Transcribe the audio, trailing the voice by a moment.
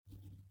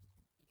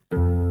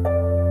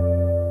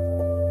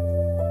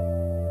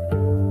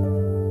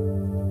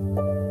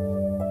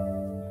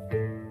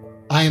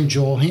I am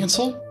Joel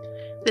Hansel.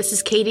 This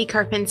is Katie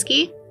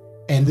Karpinski.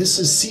 And this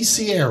is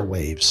CC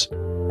Airwaves.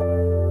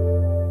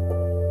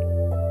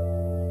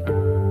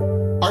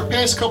 Our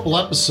past couple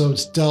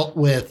episodes dealt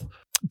with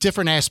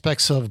different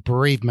aspects of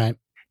bereavement.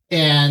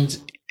 And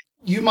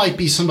you might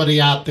be somebody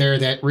out there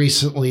that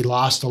recently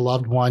lost a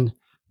loved one,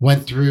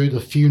 went through the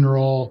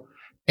funeral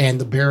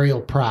and the burial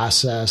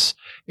process,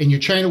 and you're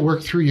trying to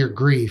work through your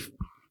grief.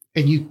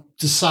 And you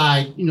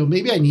decide,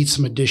 maybe I need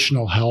some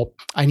additional help.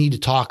 I need to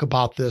talk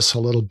about this a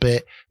little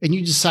bit. And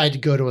you decide to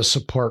go to a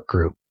support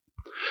group.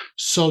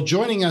 So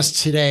joining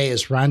us today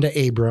is Rhonda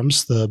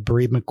Abrams, the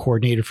bereavement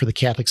coordinator for the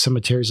Catholic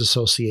Cemeteries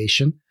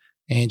Association.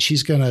 And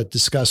she's going to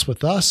discuss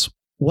with us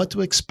what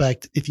to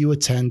expect if you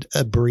attend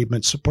a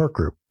bereavement support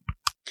group.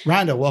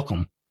 Rhonda,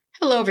 welcome.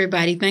 Hello,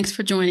 everybody. Thanks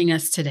for joining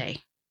us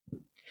today.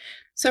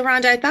 So,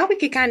 Rhonda, I thought we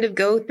could kind of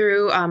go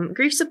through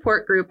grief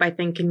support group. I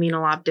think can mean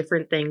a lot of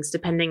different things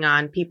depending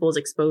on people's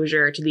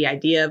exposure to the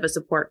idea of a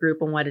support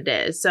group and what it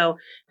is. So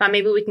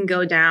maybe we can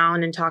go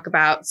down and talk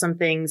about some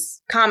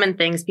things, common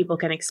things people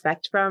can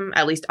expect from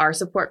at least our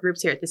support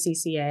groups here at the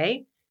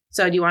CCA.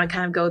 So do you want to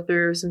kind of go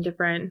through some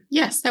different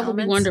Yes, that elements?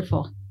 would be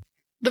wonderful.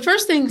 The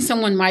first thing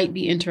someone might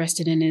be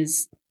interested in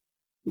is,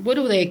 what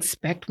do they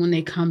expect when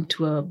they come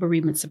to a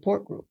bereavement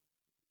support group?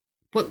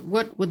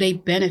 What would they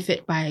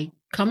benefit by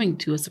coming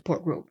to a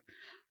support group?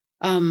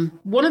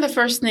 One of the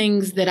first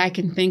things that I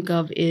can think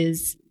of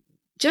is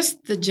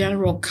just the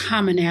general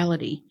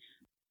commonality.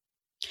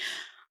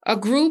 A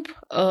group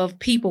of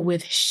people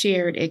with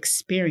shared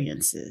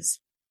experiences.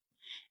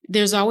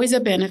 There's always a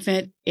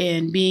benefit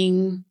in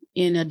being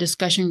in a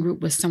discussion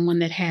group with someone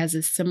that has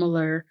a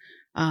similar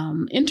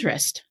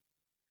interest.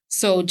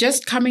 So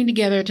just coming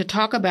together to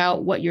talk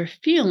about what you're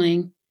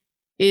feeling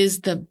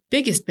is the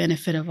biggest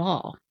benefit of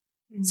all,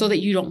 so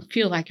that you don't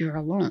feel like you're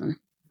alone.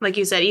 Like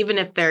you said, even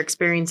if their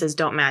experiences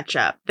don't match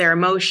up, their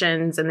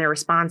emotions and their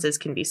responses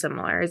can be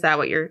similar. Is that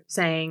what you're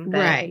saying? That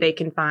Right. They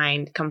can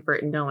find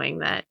comfort in knowing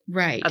that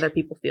Right. other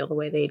people feel the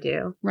way they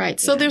do.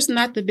 Right. So Yeah. there's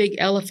not the big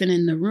elephant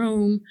in the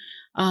room.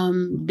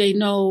 They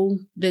know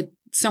that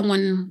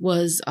someone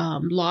was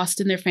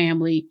lost in their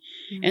family.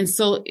 Mm-hmm. And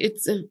so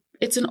it's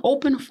an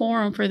open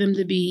forum for them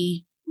to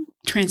be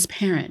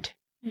transparent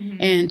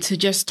and to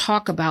just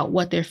talk about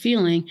what they're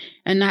feeling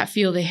and not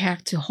feel they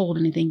have to hold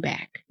anything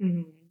back.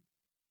 Mm-hmm.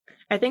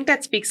 I think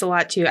that speaks a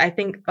lot too. I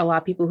think a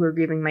lot of people who are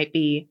grieving might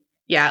be,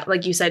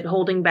 like you said,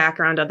 holding back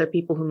around other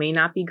people who may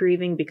not be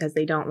grieving because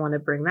they don't want to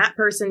bring that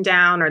person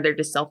down or they're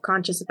just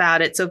self-conscious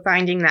about it. So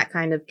finding that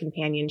kind of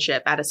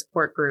companionship at a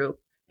support group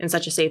in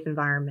such a safe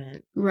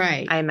environment,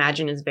 Right. I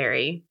imagine is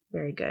very,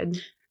 very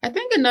good. I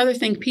think another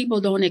thing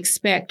people don't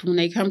expect when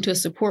they come to a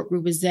support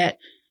group is that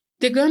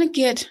they're going to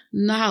get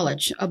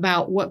knowledge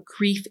about what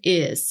grief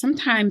is.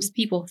 Sometimes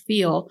people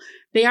feel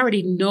they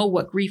already know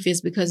what grief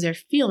is because they're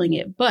feeling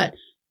it, but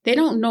they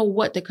don't know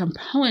what the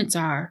components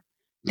are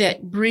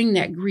that bring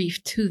that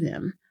grief to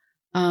them.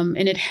 And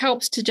it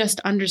helps to just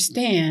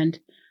understand,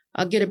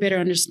 get a better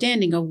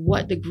understanding of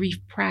what the grief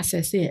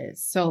process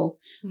is. So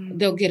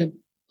they'll get a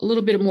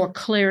little bit more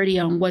clarity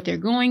on what they're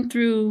going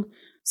through,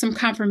 some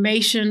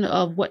confirmation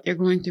of what they're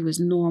going through is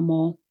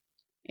normal.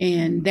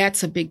 And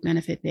that's a big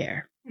benefit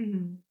there.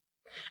 Mm-hmm.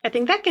 I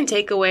think that can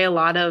take away a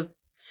lot of,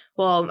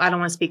 I don't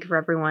want to speak for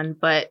everyone,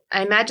 but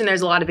I imagine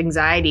there's a lot of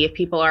anxiety if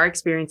people are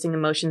experiencing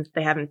emotions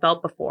they haven't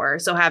felt before.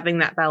 So having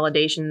that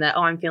validation that,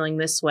 I'm feeling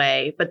this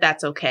way, but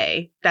that's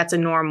okay. That's a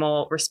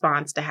normal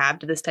response to have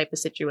to this type of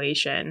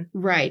situation.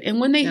 Right.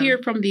 And when they hear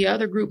from the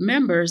other group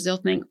members, they'll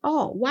think,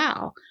 oh,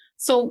 wow.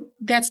 So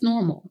that's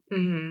normal.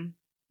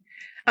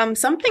 Mm-hmm.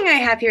 Something I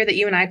have here that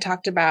you and I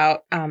talked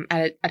about on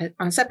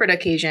a separate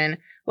occasion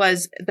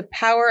was the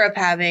power of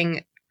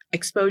having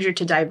exposure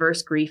to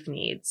diverse grief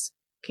needs.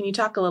 Can you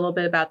talk a little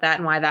bit about that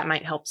and why that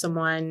might help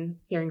someone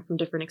hearing from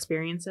different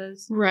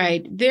experiences?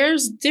 Right.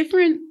 There's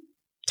different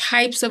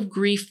types of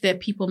grief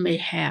that people may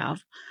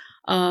have.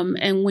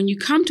 And when you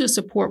come to a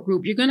support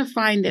group, you're going to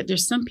find that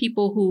there's some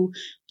people who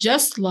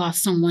just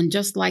lost someone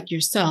just like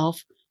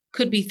yourself.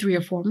 Could be 3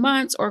 or 4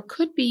 months or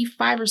could be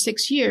 5 or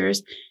 6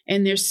 years,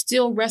 and they're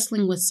still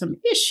wrestling with some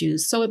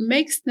issues. So it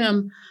makes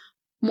them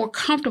more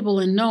comfortable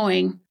in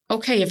knowing,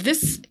 okay, if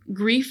this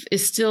grief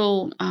is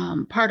still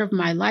part of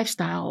my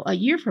lifestyle a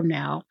year from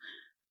now,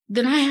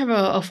 then I have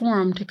a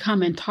forum to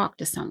come and talk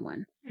to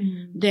someone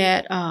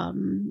that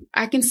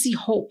I can see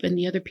hope in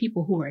the other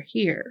people who are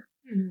here.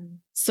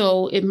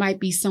 So it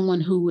might be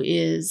someone who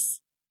is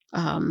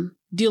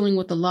dealing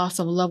with the loss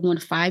of a loved one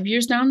 5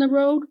 years down the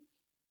road,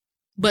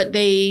 but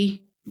they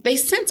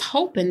sense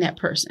hope in that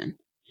person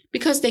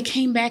because they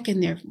came back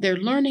and they're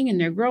learning and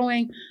they're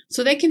growing,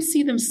 so they can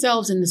see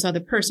themselves in this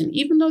other person.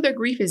 Even though their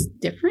grief is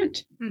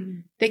different,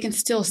 they can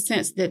still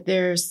sense that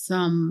there's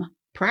some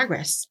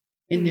progress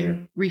in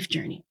their grief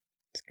journey.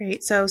 That's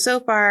great. So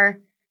far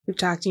we've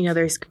talked,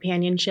 there's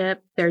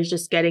companionship. There's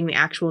just getting the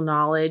actual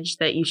knowledge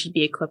that you should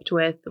be equipped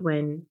with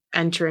when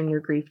entering your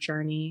grief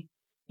journey.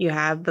 You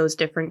have those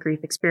different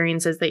grief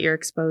experiences that you're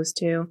exposed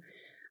to.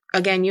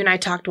 Again, you and I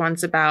talked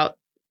once about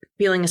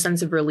feeling a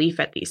sense of relief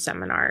at these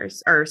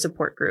seminars or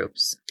support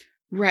groups.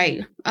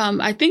 Right.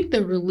 I think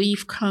the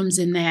relief comes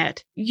in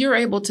that you're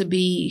able to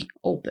be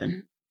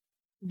open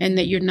and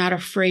that you're not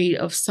afraid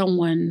of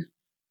someone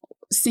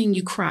seeing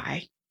you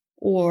cry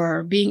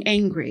or being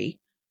angry,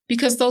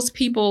 because those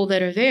people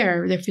that are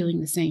there, they're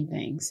feeling the same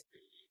things.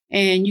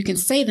 And you can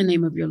say the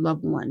name of your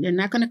loved one. They're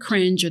not going to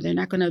cringe or they're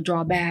not going to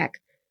draw back.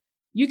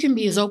 You can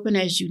be as open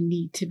as you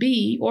need to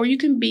be, or you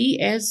can be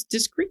as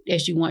discreet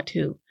as you want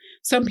to.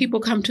 Some people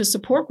come to a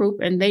support group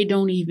and they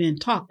don't even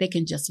talk. They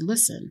can just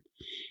listen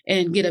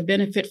and get a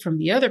benefit from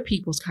the other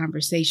people's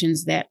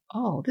conversations that,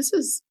 oh, this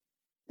is,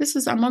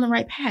 I'm on the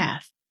right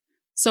path.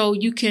 So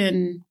you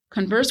can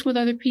converse with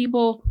other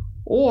people,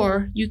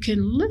 or you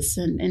can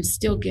listen and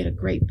still get a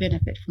great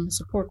benefit from a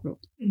support group.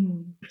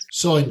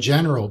 So in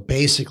general,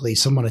 basically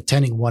someone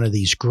attending one of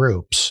these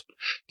groups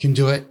can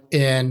do it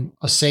in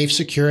a safe,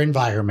 secure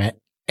environment.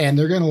 And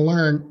they're going to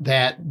learn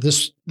that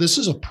this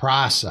is a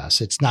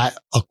process. It's not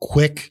a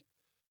quick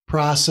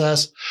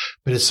process,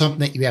 but it's something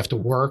that you have to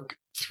work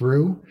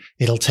through.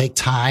 It'll take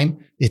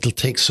time. It'll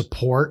take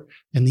support.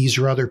 And these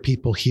are other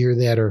people here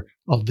that are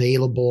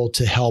available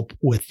to help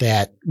with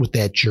that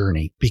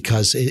journey,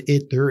 because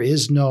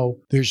there's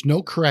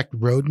no correct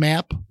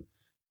roadmap,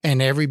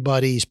 and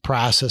everybody's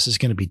process is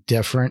going to be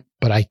different.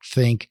 But I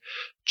think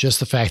just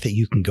the fact that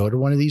you can go to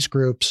one of these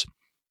groups,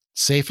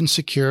 safe and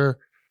secure,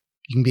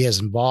 you can be as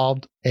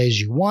involved as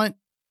you want,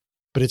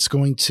 but it's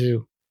going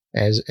to,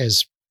 as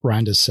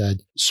Rhonda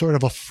said, sort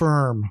of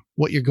affirm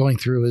what you're going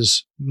through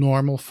is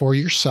normal for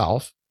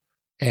yourself,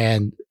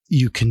 and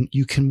you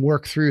can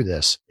work through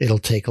this. It'll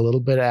take a little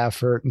bit of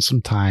effort and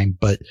some time,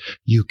 but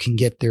you can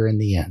get there in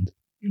the end.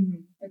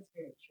 Mm-hmm. That's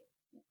very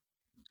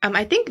true.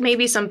 I think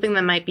maybe something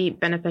that might be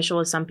beneficial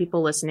to some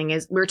people listening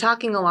is we're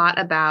talking a lot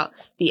about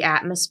the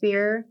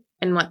atmosphere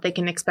and what they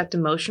can expect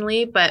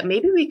emotionally, but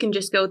maybe we can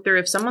just go through,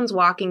 if someone's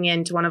walking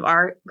into one of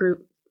our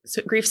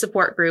grief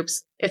support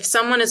groups, if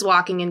someone is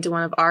walking into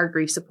one of our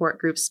grief support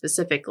groups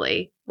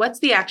specifically, what's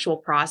the actual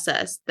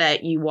process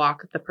that you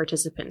walk the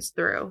participants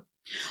through?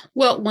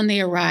 Well, when they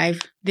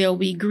arrive, they'll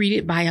be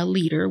greeted by a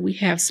leader. We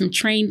have some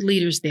trained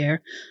leaders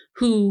there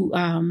who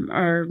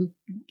are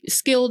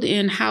skilled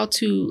in how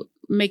to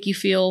make you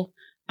feel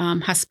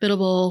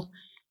hospitable,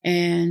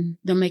 and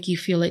they'll make you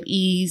feel at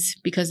ease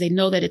because they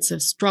know that it's a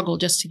struggle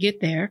just to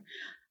get there.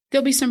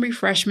 There'll be some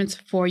refreshments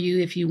for you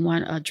if you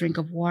want a drink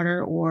of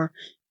water or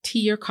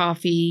tea or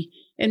coffee,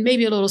 and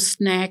maybe a little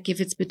snack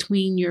if it's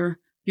between your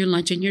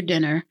lunch and your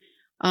dinner.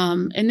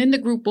 And then the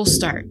group will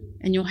start,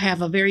 and you'll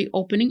have a very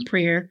opening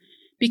prayer.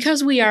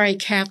 Because we are a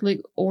Catholic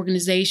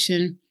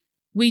organization,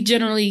 we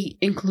generally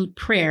include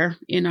prayer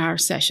in our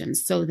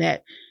sessions so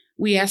that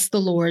we ask the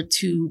Lord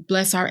to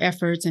bless our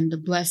efforts and to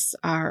bless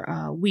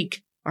our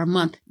week, our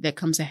month that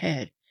comes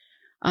ahead.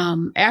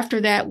 After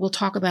that, we'll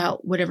talk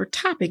about whatever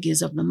topic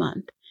is of the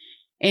month.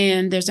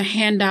 And there's a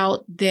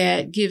handout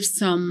that gives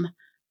some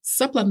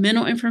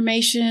supplemental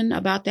information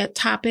about that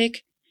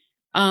topic.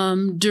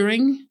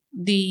 During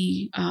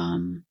the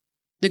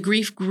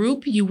grief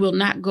group, you will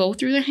not go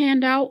through the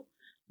handout,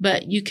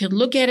 but you can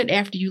look at it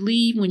after you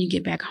leave when you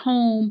get back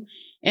home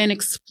and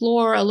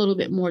explore a little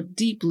bit more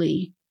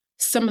deeply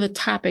some of the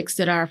topics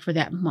that are for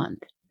that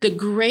month. The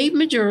great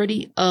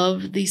majority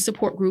of the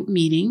support group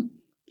meeting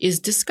is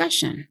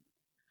discussion.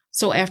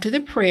 So after the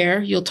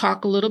prayer, you'll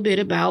talk a little bit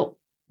about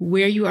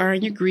where you are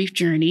in your grief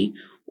journey,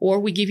 or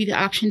we give you the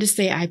option to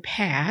say, I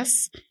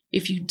pass,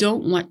 if you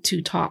don't want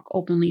to talk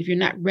openly, if you're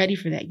not ready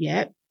for that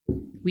yet.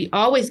 We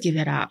always give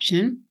that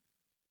option.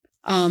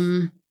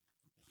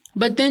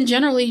 But then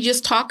generally you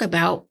just talk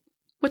about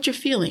what you're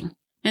feeling.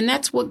 And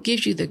that's what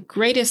gives you the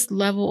greatest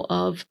level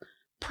of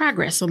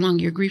progress along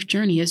your grief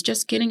journey, is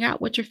just getting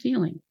out what you're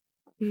feeling.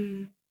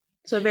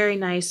 So a very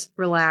nice,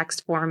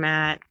 relaxed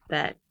format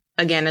that,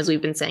 again, as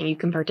we've been saying, you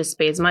can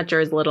participate as much or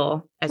as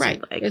little as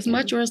you like. As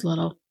much or as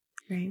little.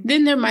 Right.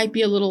 Then there might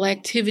be a little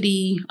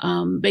activity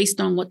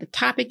based on what the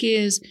topic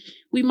is.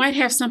 We might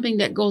have something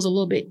that goes a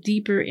little bit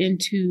deeper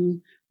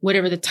into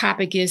whatever the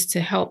topic is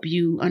to help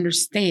you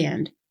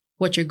understand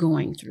what you're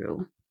going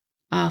through.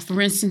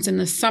 For instance, in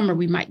the summer,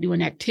 we might do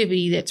an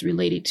activity that's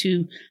related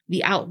to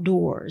the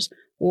outdoors,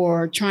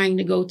 or trying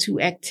to go to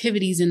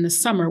activities in the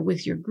summer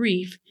with your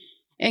grief,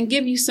 and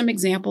give you some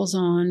examples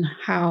on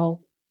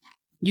how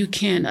you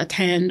can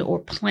attend or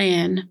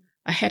plan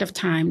ahead of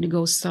time to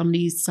go some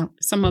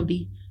of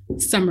the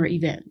summer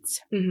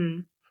events.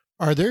 Mm-hmm.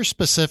 Are there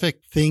specific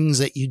things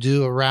that you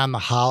do around the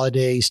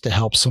holidays to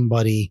help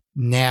somebody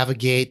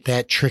navigate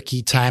that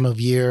tricky time of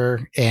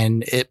year,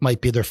 and it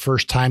might be their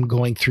first time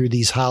going through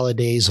these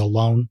holidays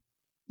alone?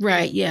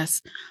 Right.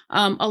 Yes.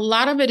 A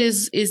lot of it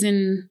is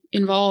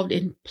involved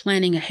in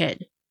planning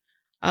ahead.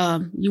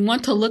 You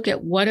want to look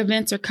at what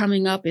events are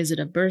coming up. Is it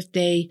a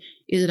birthday?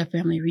 Is it a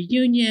family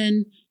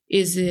reunion?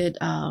 Is it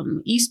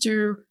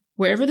Easter?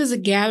 Wherever there's a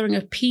gathering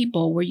of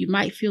people where you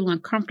might feel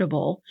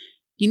uncomfortable,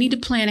 you need to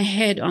plan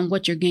ahead on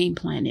what your game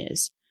plan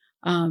is.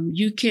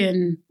 You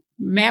can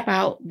map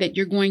out that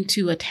you're going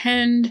to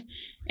attend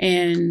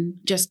and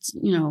just,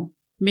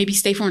 maybe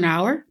stay for an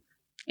hour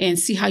and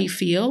see how you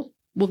feel.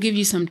 We'll give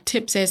you some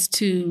tips as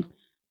to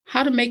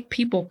how to make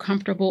people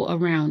comfortable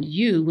around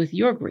you with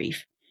your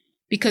grief,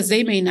 because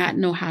they may not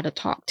know how to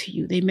talk to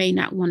you. They may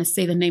not want to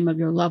say the name of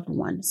your loved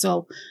one.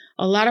 So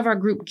a lot of our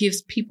group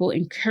gives people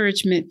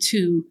encouragement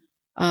to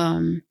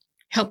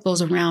help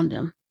those around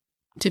them,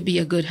 to be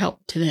a good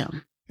help to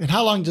them. And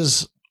how long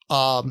does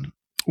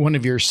one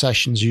of your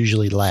sessions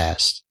usually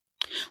last?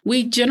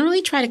 We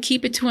generally try to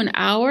keep it to an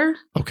hour.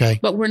 Okay.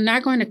 But we're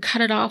not going to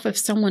cut it off if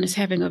someone is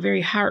having a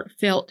very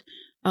heartfelt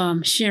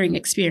sharing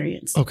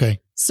experience.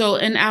 Okay. So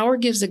an hour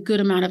gives a good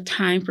amount of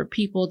time for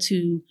people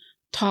to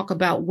talk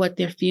about what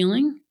they're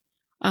feeling,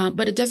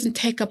 but it doesn't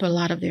take up a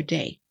lot of their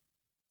day.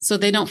 So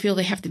they don't feel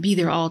they have to be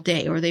there all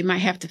day, or they might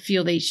have to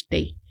feel they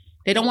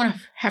don't want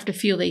to have to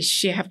feel they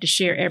have to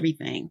share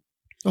everything.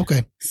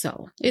 Okay.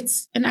 So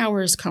it's an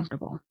hour is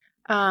comfortable.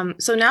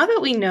 So now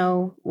that we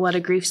know what a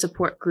grief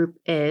support group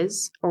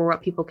is, or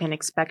what people can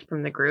expect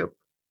from the group,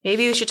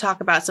 maybe we should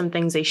talk about some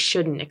things they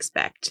shouldn't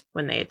expect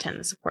when they attend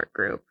the support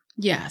group.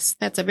 Yes,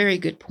 that's a very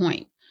good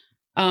point.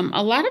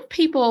 A lot of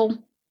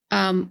people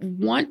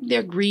want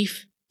their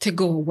grief to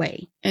go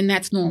away, and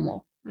that's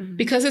normal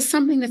because it's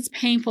something that's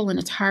painful and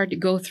it's hard to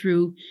go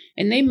through.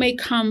 And they may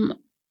come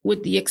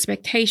with the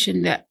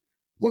expectation that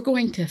we're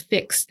going to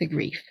fix the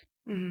grief.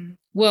 Mm-hmm.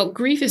 Well,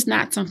 grief is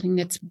not something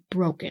that's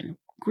broken.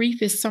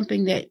 Grief is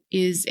something that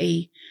is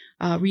a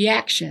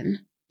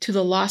reaction to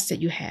the loss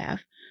that you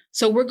have.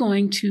 So we're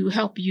going to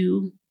help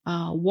you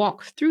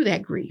walk through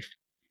that grief.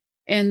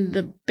 And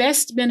the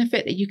best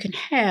benefit that you can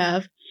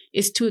have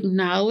is to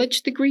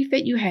acknowledge the grief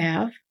that you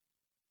have,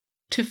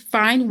 to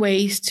find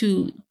ways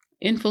to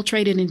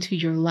infiltrate it into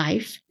your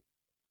life,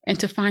 and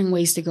to find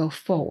ways to go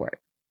forward.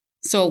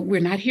 So we're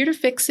not here to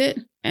fix it.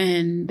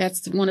 And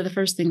that's one of the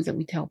first things that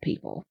we tell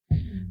people.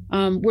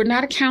 We're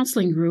not a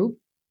counseling group.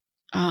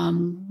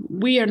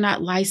 We are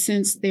not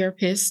licensed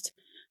therapists.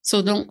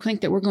 So don't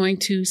think that we're going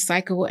to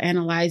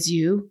psychoanalyze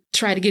you,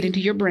 try to get into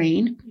your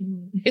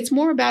brain. It's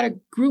more about a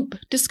group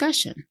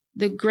discussion.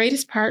 The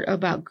greatest part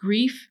about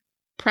grief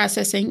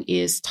processing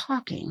is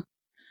talking.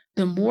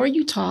 The more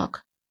you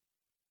talk,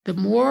 the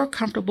more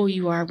comfortable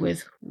you are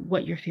with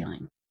what you're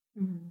feeling.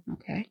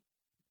 Okay.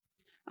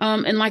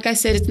 And like I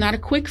said, it's not a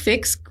quick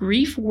fix.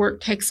 Grief work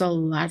takes a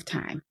lot of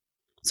time.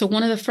 So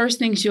one of the first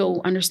things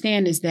you'll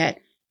understand is that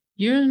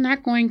you're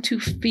not going to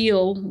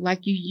feel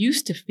like you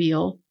used to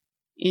feel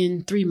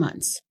in 3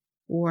 months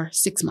or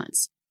 6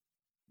 months,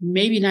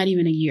 maybe not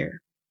even a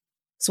year.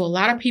 So a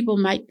lot of people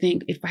might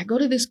think, if I go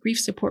to this grief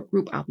support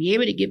group, I'll be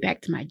able to get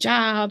back to my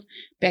job,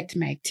 back to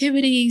my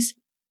activities.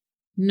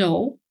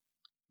 No,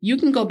 you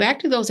can go back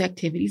to those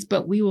activities,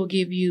 but we will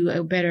give you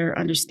a better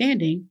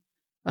understanding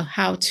of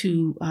how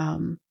to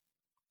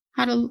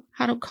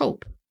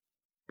cope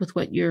with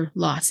what your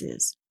loss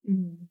is.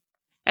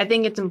 I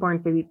think it's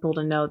important for people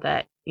to know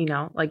that,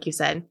 like you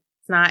said,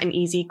 it's not an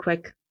easy,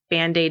 quick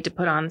Band-Aid to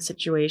put on the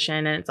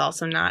situation. And it's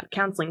also not a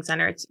counseling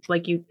center. It's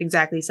like you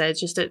exactly said, it's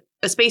just a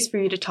space for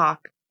you to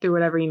talk through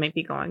whatever you might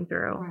be going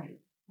through. Right.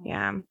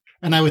 Yeah.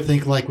 And I would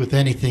think, like with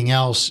anything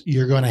else,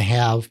 you're going to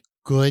have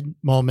good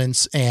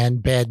moments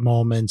and bad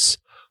moments.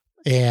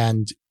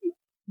 And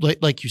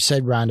like you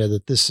said, Rhonda,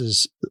 that this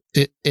is,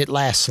 it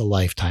lasts a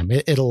lifetime.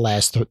 It'll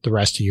last the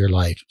rest of your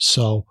life.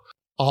 So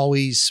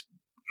always,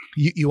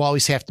 you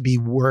always have to be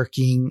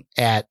working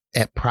at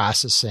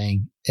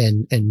processing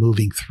and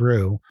moving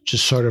through,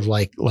 just sort of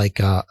like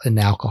an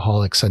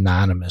Alcoholics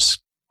Anonymous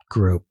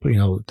group.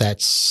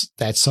 That's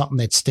something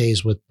that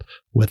stays with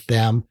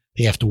them.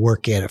 They have to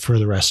work at it for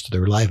the rest of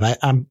their life.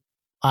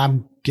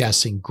 I'm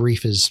guessing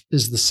grief is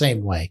the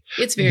same way.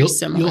 It's very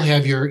similar. You'll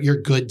have your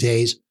good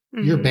days,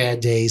 your bad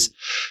days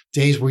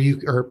where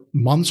or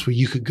months where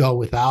you could go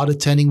without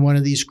attending one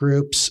of these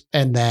groups,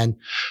 and then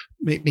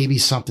maybe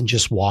something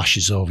just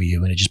washes over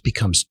you and it just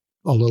becomes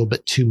a little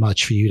bit too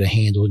much for you to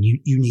handle, and you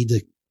need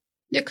to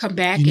come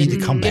back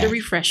and get a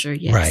refresher.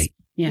 Yes. Right.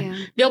 Yeah.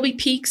 There'll be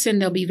peaks and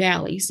there'll be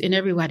valleys in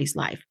everybody's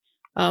life,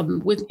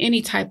 with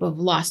any type of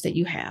loss that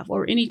you have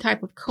or any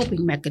type of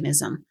coping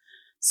mechanism.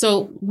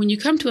 So when you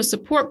come to a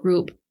support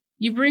group,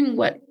 you bring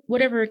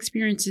whatever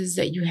experiences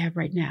that you have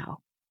right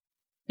now.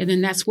 And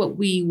then that's what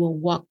we will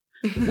walk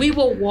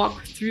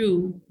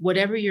through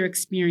whatever you're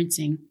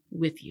experiencing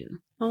with you.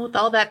 Well, with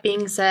all that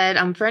being said,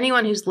 for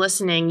anyone who's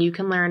listening, you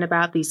can learn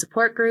about these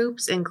support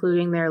groups,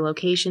 including their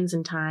locations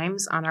and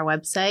times, on our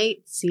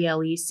website,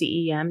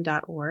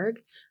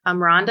 clecem.org.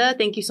 Rhonda,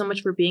 thank you so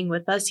much for being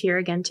with us here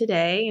again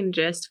today. And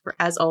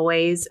as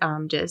always,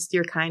 just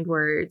your kind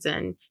words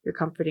and your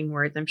comforting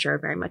words, I'm sure are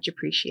very much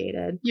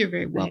appreciated. You're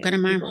very welcome.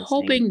 And I'm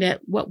hoping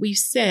that what we've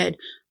said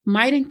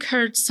might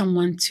encourage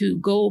someone to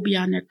go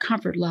beyond their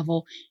comfort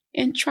level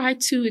and try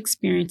to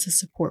experience a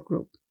support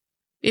group.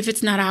 If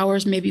it's not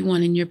ours, maybe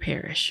one in your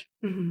parish.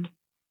 Mm-hmm.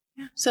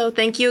 Yeah. So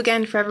thank you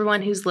again for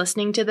everyone who's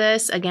listening to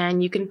this.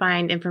 Again, you can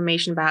find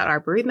information about our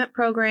bereavement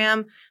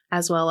program,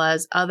 as well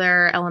as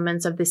other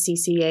elements of the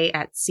CCA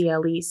at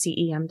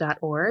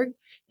clecem.org.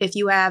 If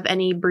you have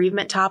any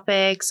bereavement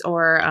topics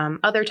or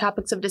other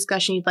topics of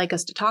discussion you'd like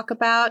us to talk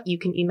about, you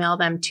can email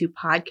them to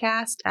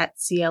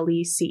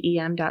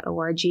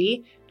podcast@clecem.org.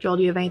 Joel,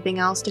 do you have anything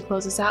else to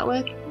close us out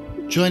with?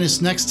 Join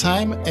us next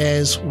time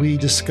as we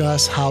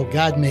discuss how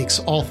God makes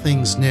all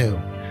things new.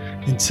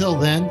 Until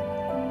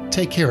then,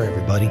 take care,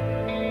 everybody.